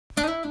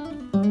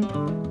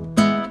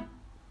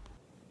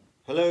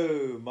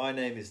Hello, my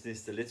name is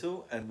Mr.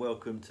 Little and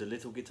welcome to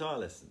Little Guitar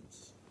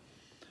Lessons.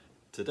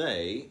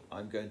 Today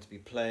I'm going to be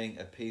playing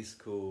a piece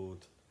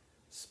called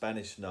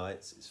Spanish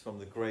Nights. It's from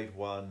the Grade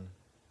 1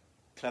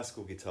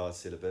 classical guitar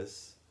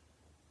syllabus,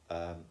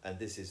 and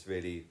this is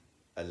really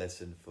a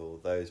lesson for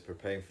those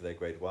preparing for their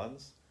Grade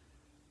 1s.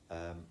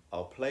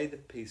 I'll play the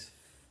piece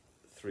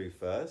through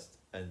first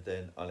and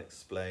then I'll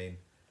explain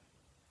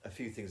a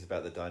few things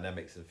about the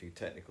dynamics and a few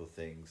technical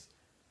things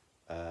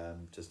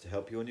just to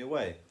help you on your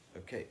way.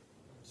 Okay.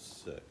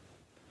 So,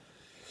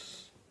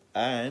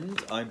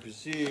 and I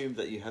presume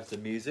that you have the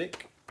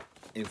music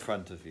in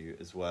front of you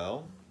as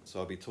well, so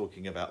I'll be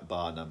talking about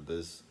bar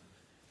numbers.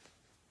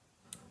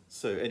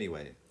 So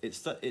anyway, it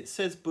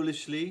says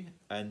bullishly,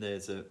 and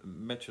there's a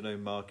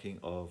metronome marking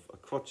of a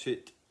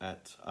crotchet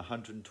at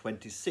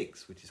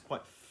 126, which is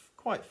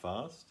quite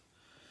fast,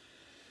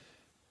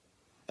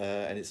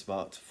 and it's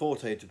marked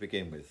forte to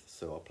begin with,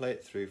 so I'll play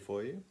it through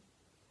for you.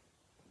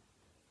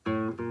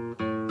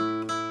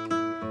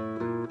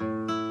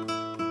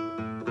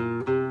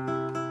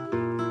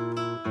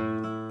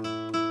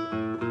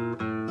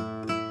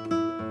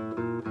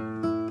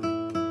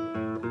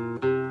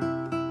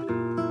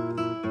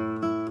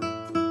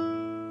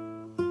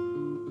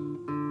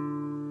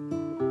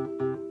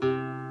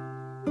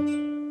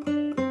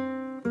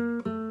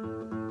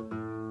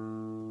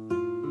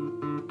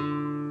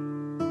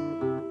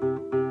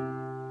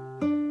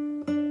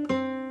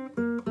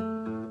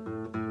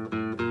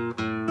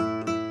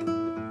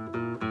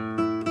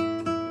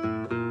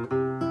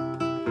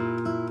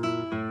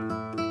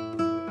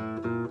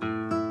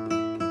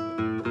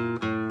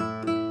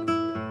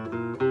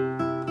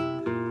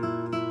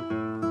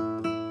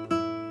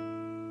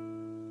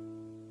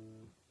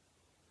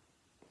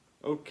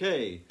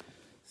 Okay,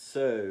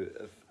 so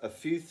a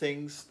few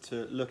things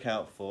to look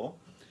out for.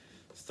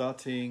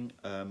 Starting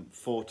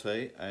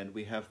forte, and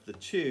we have the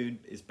tune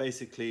is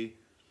basically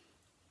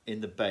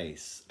in the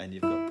bass, and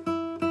you've got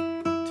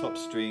top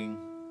string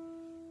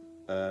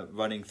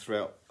running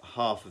throughout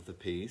half of the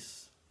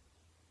piece,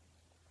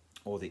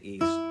 or the E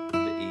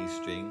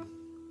string,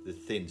 the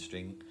thin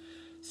string.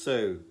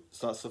 So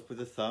starts off with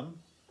the thumb,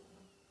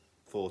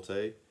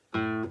 forte.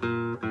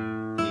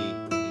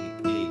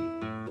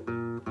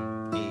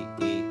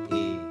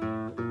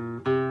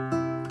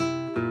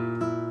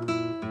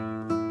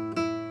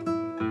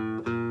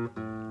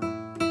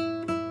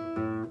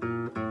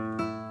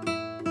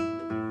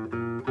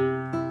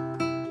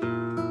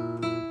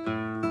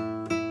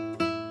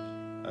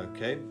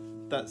 Okay,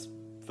 that's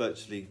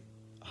virtually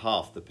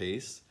half the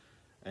piece,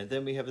 and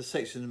then we have a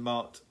section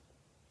marked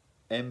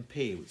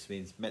MP, which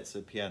means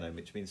mezzo piano,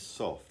 which means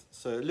soft.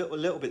 So a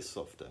little bit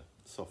softer.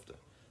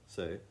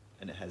 So,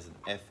 and it has an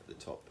F at the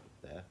top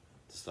there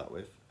to start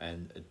with,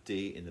 and a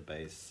D in the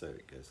bass. So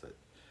it goes like.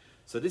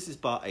 So this is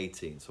bar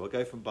 18. So I'll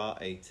go from bar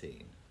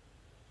 18.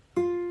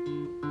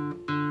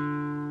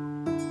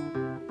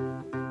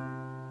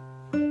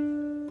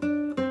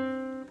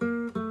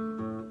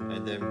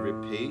 And then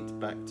repeat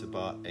back to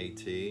bar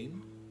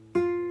 18.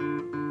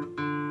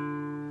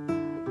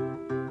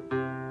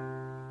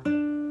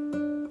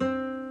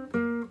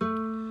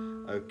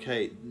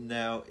 Okay,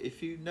 now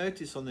if you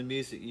notice on the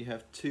music you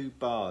have two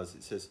bars.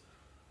 It says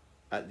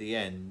at the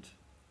end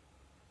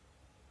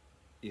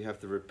you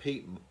have the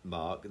repeat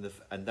mark,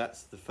 and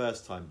that's the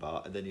first time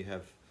bar, and then you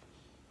have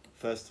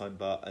first time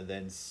bar and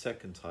then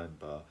second time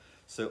bar.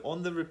 So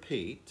on the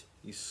repeat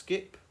you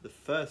skip the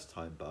first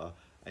time bar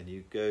and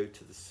you go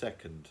to the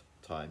second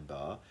time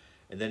bar,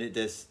 and then it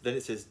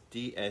says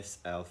DS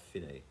al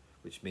fine,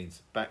 which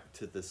means back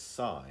to the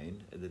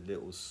sign, the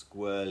little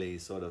squirrely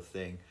sort of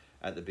thing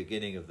at the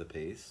beginning of the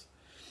piece.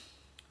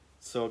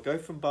 So I'll go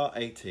from bar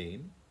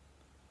 18.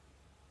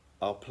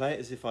 I'll play it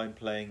as if I'm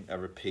playing a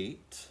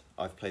repeat.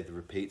 I've played the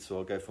repeat, so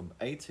I'll go from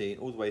 18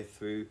 all the way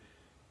through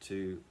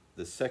to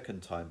the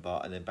second time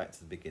bar and then back to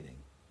the beginning.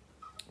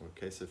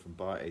 Okay, so from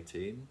bar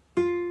 18.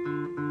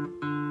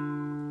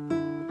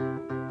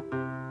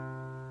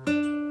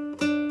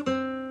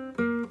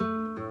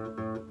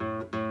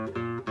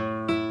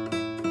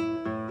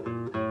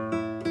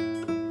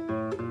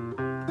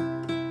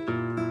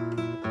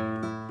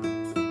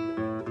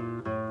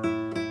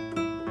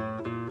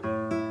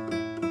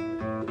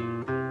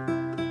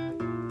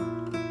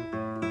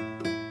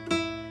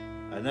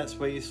 And that's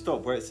where you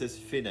stop, where it says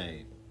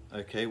fine,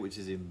 okay, which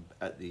is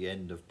at the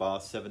end of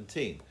bar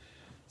 17.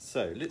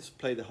 So let's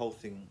play the whole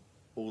thing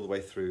all the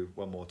way through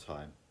one more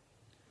time.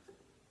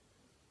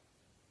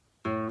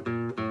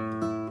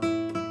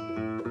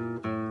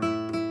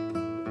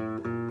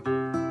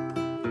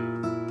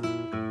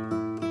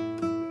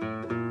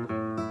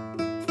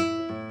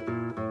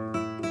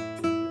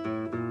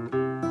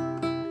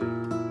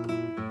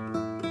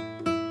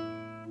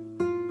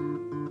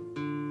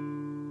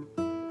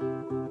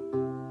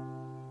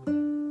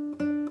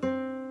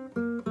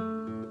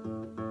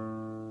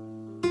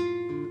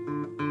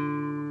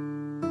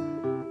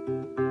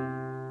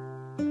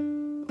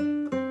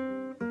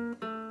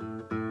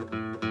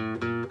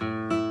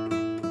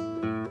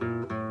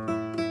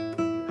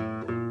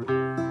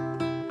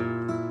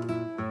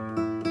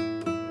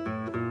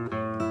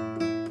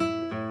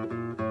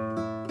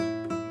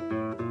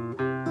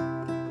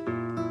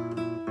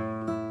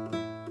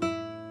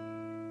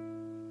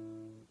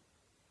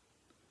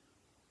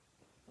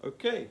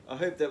 Okay, I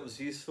hope that was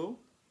useful.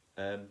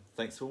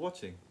 Thanks for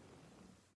watching.